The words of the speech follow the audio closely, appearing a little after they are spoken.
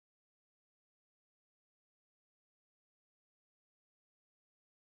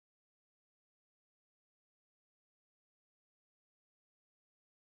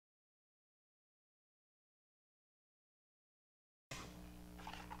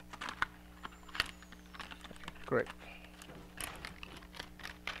Great.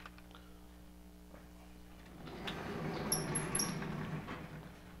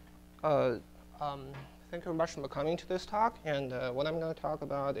 Thank you very much for coming to this talk. And what I'm going to talk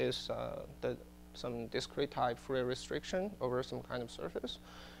about is some discrete type Fourier restriction over some kind of surface.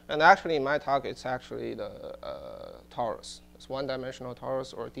 And actually, in my talk, it's actually the torus. It's one-dimensional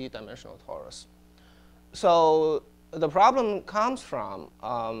torus or d-dimensional torus. So the problem comes from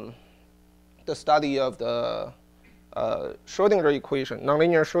the study of the Schrodinger equation,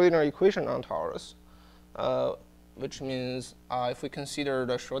 nonlinear Schrodinger equation on torus, which means if we consider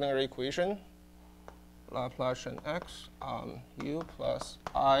the Schrodinger equation, Laplacian x u plus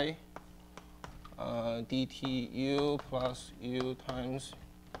I dt u plus u times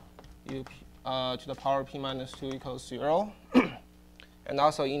u p, to the power p minus 2 equals 0. And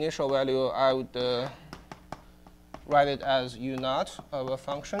also initial value, I would write it as u naught of a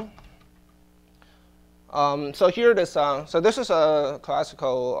function. So here this, so this is a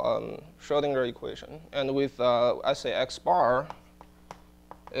classical Schrodinger equation, and with I say x bar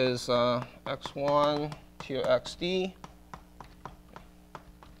is x1 to xd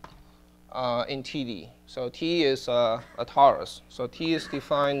in TD. So T is a torus. So T is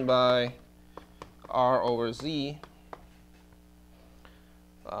defined by R over Z.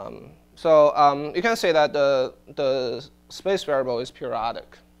 So you can say that the space variable is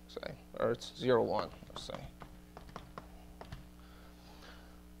periodic, say, or it's 0, 1, let's say.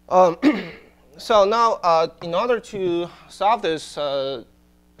 So now, in order to solve this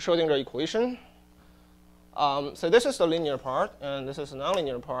Schrodinger equation, so this is the linear part, and this is the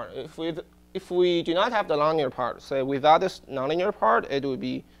nonlinear part. If we do not have the nonlinear part, say without this nonlinear part, it would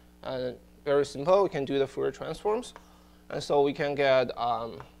be very simple. We can do the Fourier transforms, and so we can get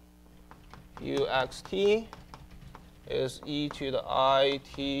uxt is e to the I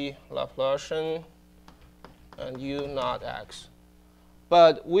t Laplacian and u naught x.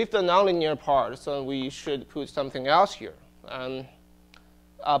 But with the nonlinear part, so we should put something else here. And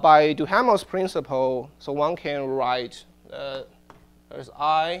by Duhamel's principle, so one can write there's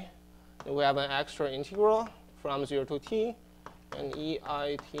I, and we have an extra integral from 0 to t, and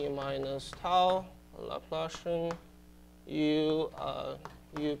eit minus tau Laplacian u up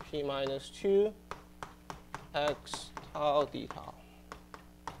minus 2 x tau d tau.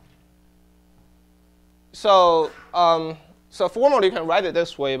 So so formally you can write it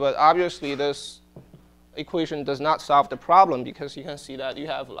this way, but obviously this equation does not solve the problem because you can see that you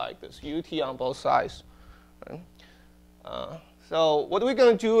have like this ut on both sides. Right? So what we're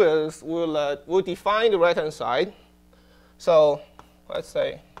going to do is we'll define the right-hand side. So let's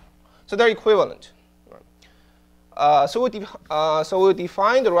say, so they're equivalent. So we'll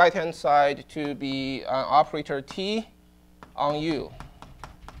define the right-hand side to be an operator t on u.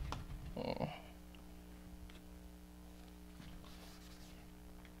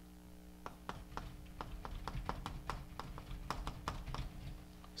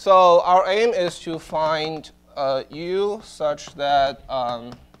 So our aim is to find u such that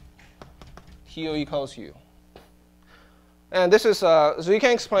tu equals u. And this is, so you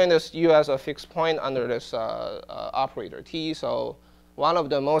can explain this u as a fixed point under this operator t. So one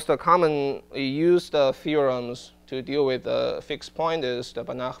of the most commonly used theorems to deal with the fixed point is the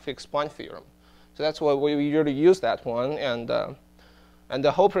Banach fixed point theorem. So that's what we usually use that one. And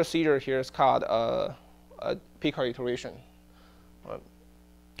the whole procedure here is called a Picard iteration.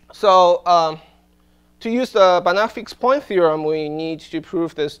 So to use the Banach fixed point theorem, we need to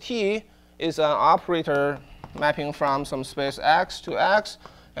prove this t is an operator mapping from some space x to x,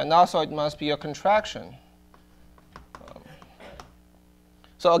 and also it must be a contraction.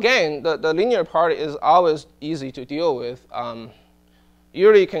 So again, the linear part is always easy to deal with.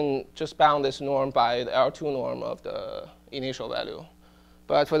 Usually you can just bound this norm by the L2 norm of the initial value.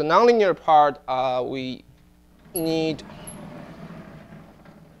 But for the nonlinear part, we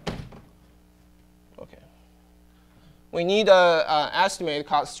need an estimate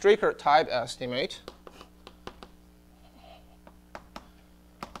called Stricker type estimate.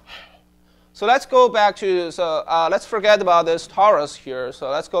 So let's go back to, let's forget about this torus here. So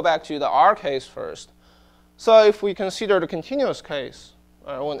let's go back to the R case first. So if we consider the continuous case,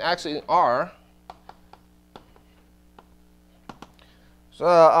 when x is in R, so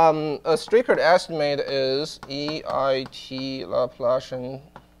a Stricker estimate is eit Laplacian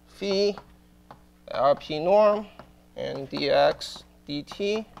phi LP norm, and dx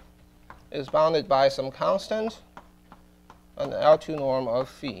dt is bounded by some constant, an L2 norm of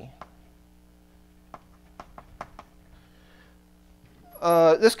phi.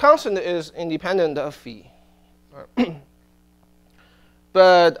 This constant is independent of phi.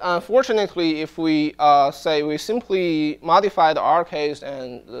 But unfortunately, if we say we simply modify the R case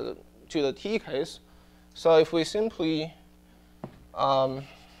and to the T case, so if we simply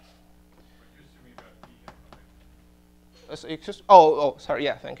sorry,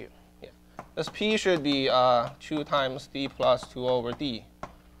 yeah, thank you. Yeah. This P should be 2 times D plus 2 over D,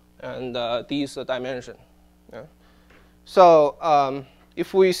 and D is the dimension. Yeah. So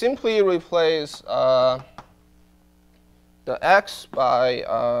if we simply replace the X by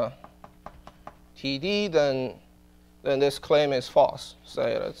TD, then this claim is false.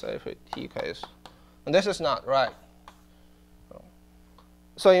 Say, let's say for T case, and this is not right.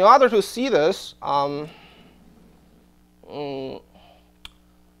 So in order to see this,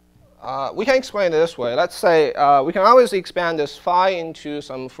 we can explain it this way. Let's say we can always expand this phi into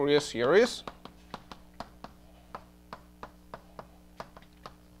some Fourier series.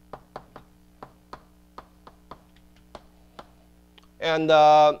 And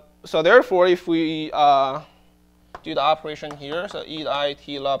so therefore, if we do the operation here, so e I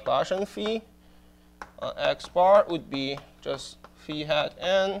t Laplacian phi x bar would be just phi hat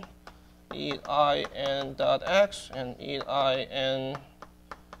n, e I n dot x, and e I n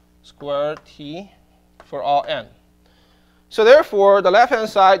squared t for all n. So therefore, the left-hand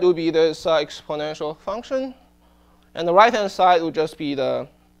side will be this exponential function, and the right-hand side will just be the,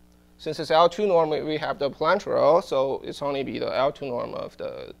 since it's L2 norm, we have the Plancherel, so it's only be the L2 norm of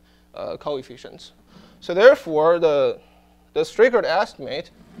the coefficients. So therefore, the Strickert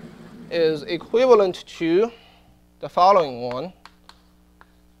estimate is equivalent to the following one.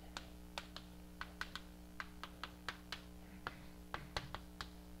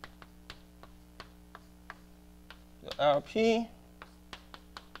 The LP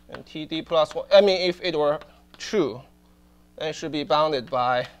and TD plus 1. I mean, if it were true, then it should be bounded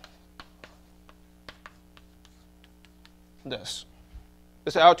by this.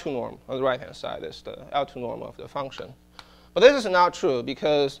 This L2 norm on the right-hand side is the L2 norm of the function. But this is not true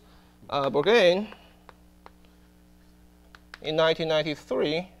because Bourgain, in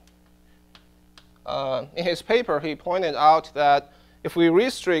 1993, in his paper, he pointed out that if we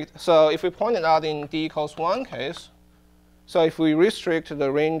restrict, so if we pointed out in D equals 1 case, so if we restrict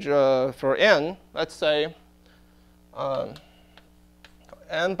the range for n, let's say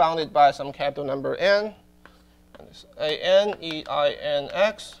n bounded by some capital number n, a n e I n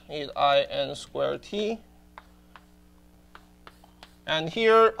x e I n squared t. And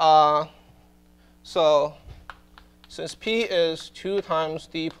here, so since p is 2 times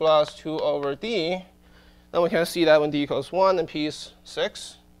d plus 2 over d, then we can see that when d equals 1, then p is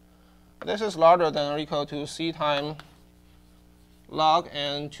 6. This is larger than or equal to c times log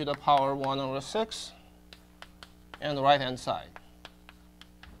n to the power 1 over 6, and the right-hand side.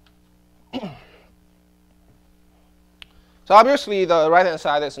 So obviously, the right-hand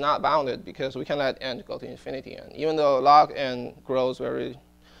side is not bounded because we can let n go to infinity. And even though log n grows very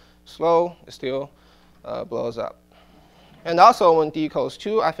slow, it still blows up. And also, when d equals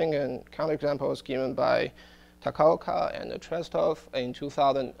 2, I think a counterexample was given by Takaoka and Trestov in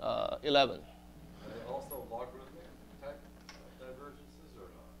 2011. Are they also logarithmic type divergences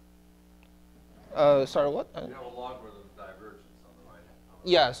or not? Sorry, what? You have a logarithm divergence on the right hand.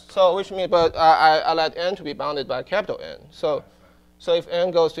 Yes. So which means, but I let n to be bounded by capital N. So, so if n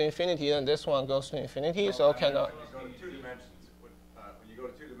goes to infinity, then this one goes to infinity. So cannot. When you go to 2 dimensions, when you go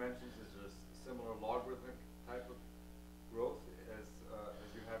to 2 dimensions, is there a similar logarithmic type of growth as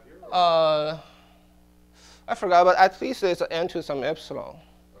you have here? I forgot, but at least it's n to some epsilon.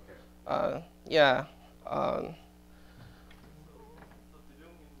 Okay. Yeah. So do you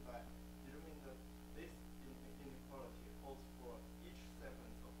mean that this inequality holds for each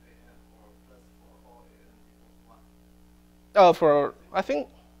segment of an or just for all an equals 1? For I think.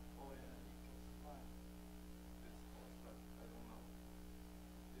 All an equals 1. This holds, but I don't know.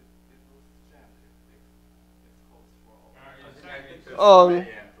 It will change if it holds for all. I think there's Um, an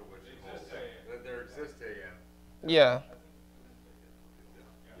for which it holds. There exists an. Yeah.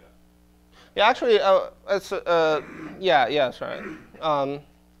 Yeah, actually, it's yeah, that's right.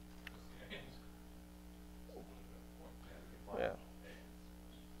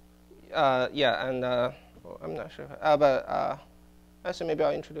 Yeah, and well, I'm not sure, but actually maybe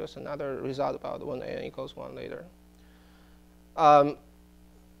I'll introduce another result about when n equals 1 later.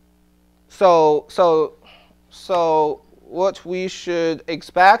 So what we should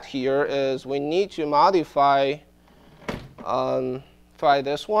expect here is we need to modify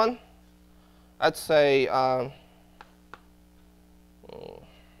this one. Let's say, all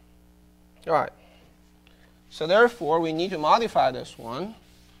right. So therefore, we need to modify this one.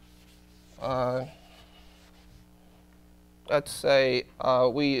 let's say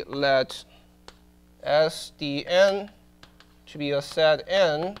we let SDN to be a set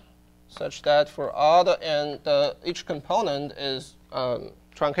n such that for all the n, each component is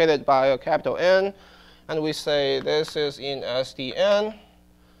truncated by a capital N. And we say this is in SDN.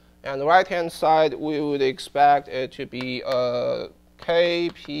 And the right-hand side, we would expect it to be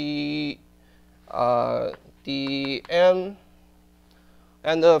KP dm.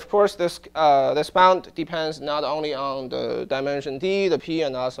 And of course, this bound depends not only on the dimension d, the p,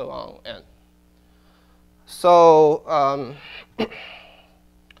 and also on n. So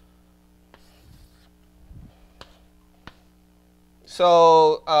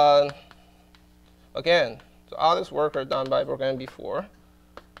again, so all this work are done by Bourgain before.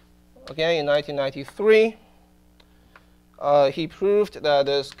 Again, in 1993, he proved that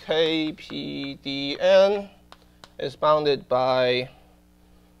this KPDN is bounded by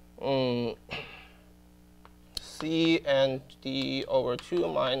C and D over 2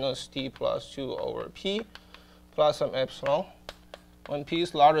 minus D plus 2 over P plus some epsilon when P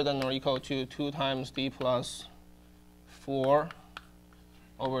is larger than or equal to 2 times D plus 4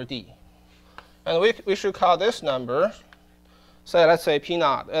 over D. And we should call this number, say, let's say P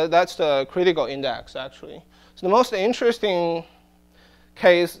naught. That's the critical index, actually. So the most interesting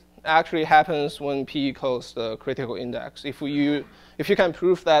case actually happens when P equals the critical index. If you can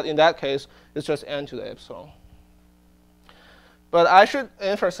prove that in that case, it's just n to the epsilon. But I should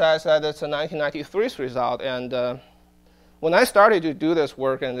emphasize that it's a 1993 result. And when I started to do this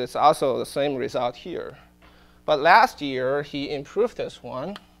work, and it's also the same result here. But last year, he improved this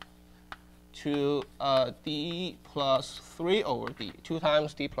one to D plus 3 over D, 2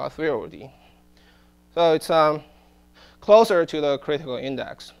 times D plus 3 over D. So it's closer to the critical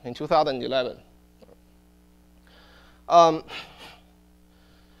index in 2011.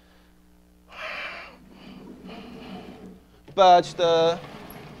 But the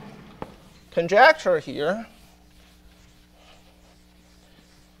conjecture here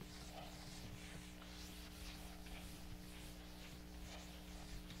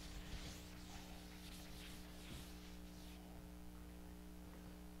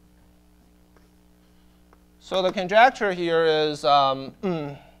so the conjecture here is this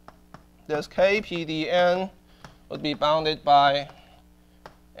KPDN would be bounded by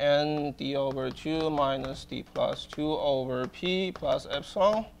n d over 2 minus d plus 2 over p plus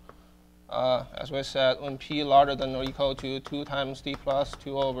epsilon. As we said, when p larger than or equal to 2 times d plus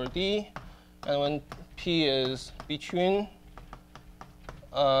 2 over d. And when p is between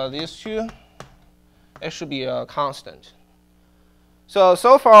these two, it should be a constant.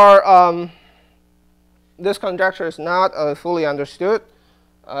 So far, this conjecture is not fully understood,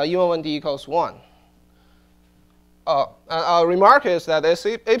 even when d equals 1. Our remark is that this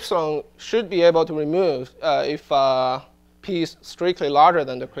epsilon should be able to remove if p is strictly larger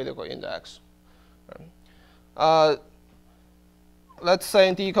than the critical index. Let's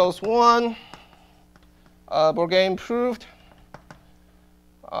say d equals 1. Bourgain proved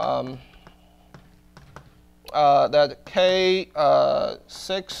that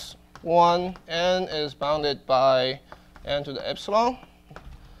K6 1 n is bounded by n to the epsilon,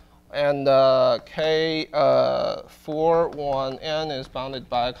 and K4 1 n is bounded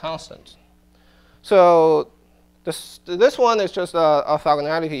by a constant. So this one is just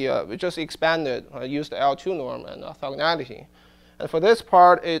orthogonality. We just expanded, used the L2 norm and orthogonality. And for this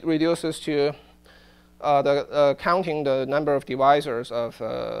part, it reduces to counting the number of divisors of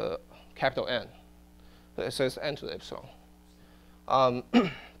capital N. So it says n to the epsilon.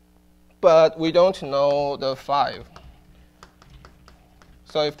 But we don't know the 5.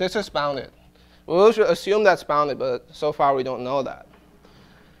 So if this is bounded, we should assume that's bounded, but so far we don't know that.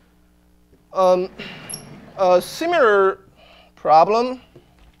 A similar problem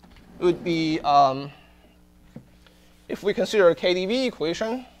would be if we consider a KdV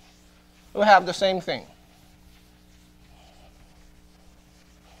equation, we have the same thing.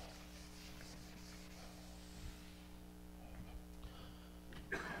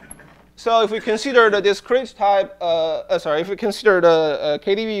 So if we consider the discrete type, if we consider the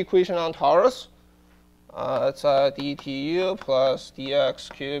KdV equation on torus, it's dtu plus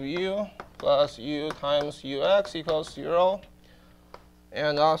dx cube u plus u times ux equals 0.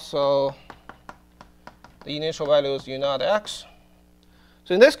 And also, the initial value is u naught x.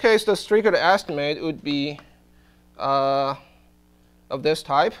 So in this case, the Stricker estimate would be of this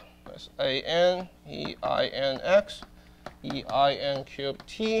type. That's an EINX, EIN cubed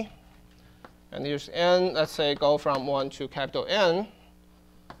t. And here's n, let's say, go from 1 to capital N,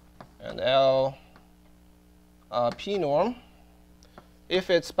 and L P norm. If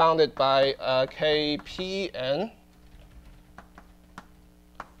it's bounded by KPN,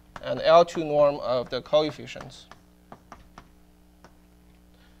 and L2 norm of the coefficients.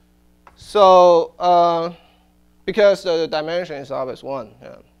 So because the dimension is always 1,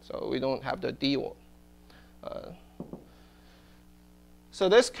 yeah, so we don't have the D one. So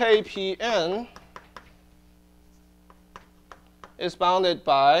this Kpn is bounded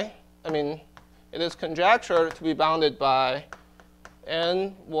by, it is conjectured to be bounded by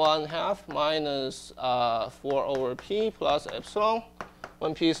n1/2 minus 4 over p plus epsilon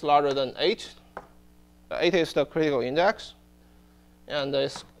when p is larger than 8. 8 is the critical index, and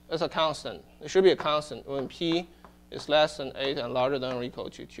it's a constant. It should be a constant when p is less than 8 and larger than or equal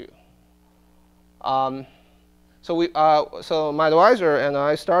to 2. So my advisor and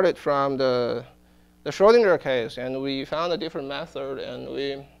I started from the Schrodinger case, and we found a different method, and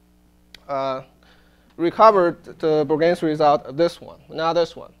we recovered the Bourgain's result of this one, not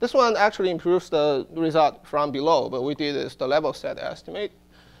this one. This one actually improves the result from below, but we did is the level set estimate.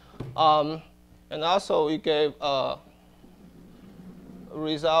 And also we gave a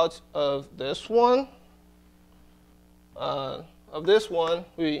result of this one.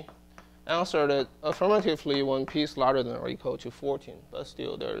 We answered it affirmatively when p is larger than or equal to 14, but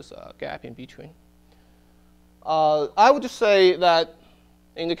still there's a gap in between. I would say that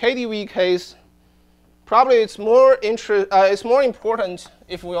in the KdV case, probably it's more important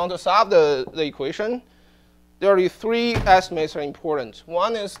if we want to solve the equation. There are 3 estimates are important.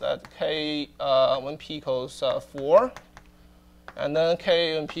 One is that k when p equals 4, and then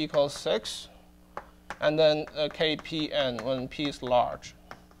k when p equals 6, and then kpn when p is large.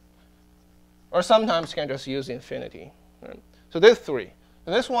 Or sometimes you can just use infinity. Right? So there's 3.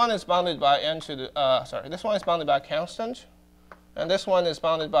 And this one is bounded by n to the this one is bounded by constant, and this one is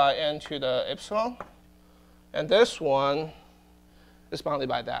bounded by n to the epsilon, and this one is bounded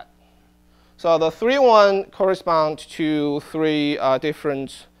by that. So the 3 correspond to 3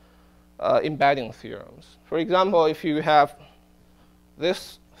 different embedding theorems. For example, if you have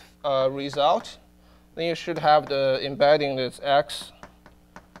this result, then you should have the embedding that's x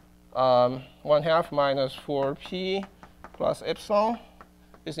 1/2 minus 4p plus epsilon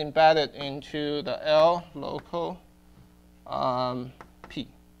is embedded into the L local p.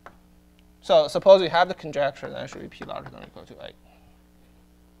 So suppose you have the conjecture, then it should be p larger than or equal to 8.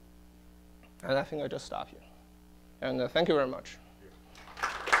 And I think I just stop here. And thank you very much.